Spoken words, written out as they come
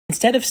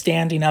Instead of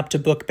standing up to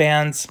book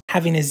bans,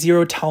 having a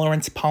zero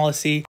tolerance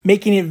policy,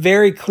 making it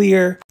very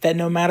clear that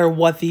no matter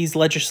what these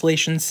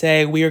legislations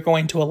say, we are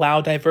going to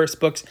allow diverse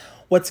books,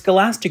 what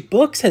Scholastic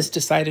Books has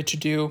decided to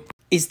do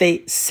is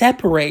they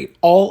separate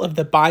all of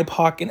the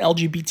BIPOC and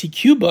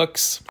LGBTQ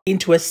books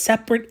into a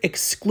separate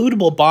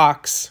excludable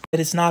box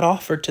that is not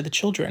offered to the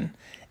children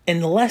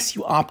unless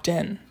you opt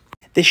in.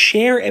 The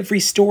Share Every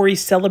Story,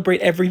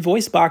 Celebrate Every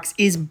Voice box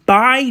is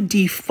by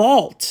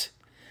default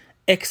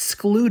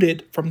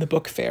excluded from the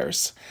book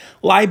fairs.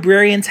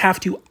 Librarians have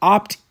to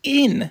opt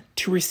in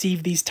to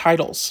receive these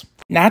titles.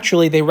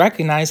 Naturally, they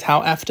recognize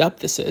how effed up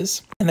this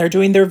is, and they're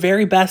doing their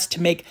very best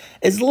to make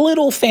as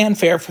little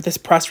fanfare for this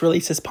press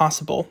release as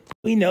possible.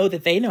 We know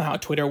that they know how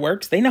Twitter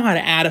works. They know how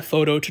to add a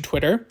photo to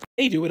Twitter.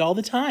 They do it all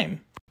the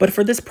time. But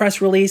for this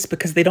press release,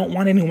 because they don't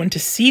want anyone to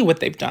see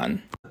what they've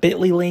done, a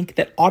bit.ly link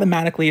that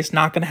automatically is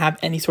not going to have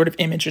any sort of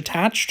image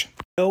attached,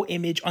 no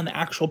image on the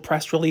actual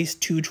press release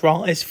to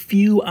draw as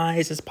few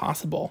eyes as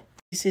possible.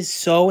 This is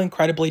so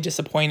incredibly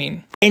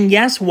disappointing. And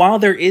yes, while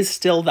there is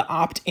still the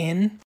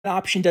opt-in, the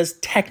option does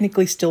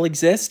technically still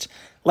exist,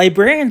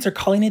 librarians are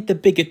calling it the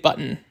bigot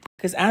button.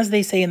 Because as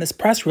they say in this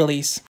press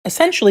release,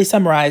 essentially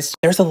summarized,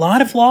 there's a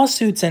lot of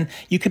lawsuits and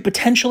you could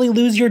potentially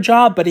lose your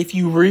job, but if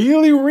you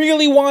really,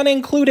 really want to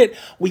include it,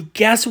 we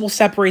guess we'll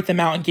separate them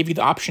out and give you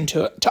the option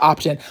to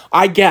opt in.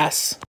 I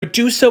guess. But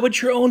do so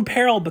at your own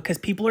peril because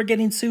people are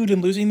getting sued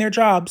and losing their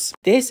jobs.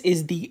 This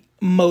is the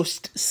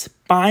most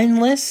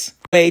spineless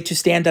way to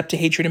stand up to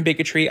hatred and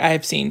bigotry I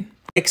have seen.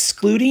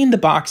 Excluding the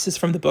boxes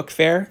from the book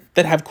fair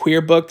that have queer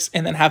books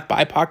and then have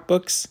BIPOC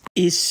books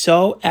is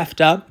so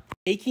effed up.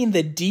 Making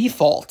the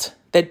default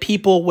that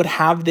people would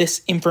have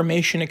this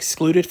information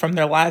excluded from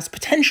their lives,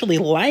 potentially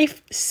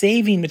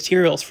life-saving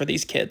materials for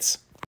these kids.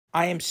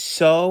 I am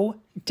so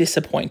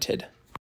disappointed.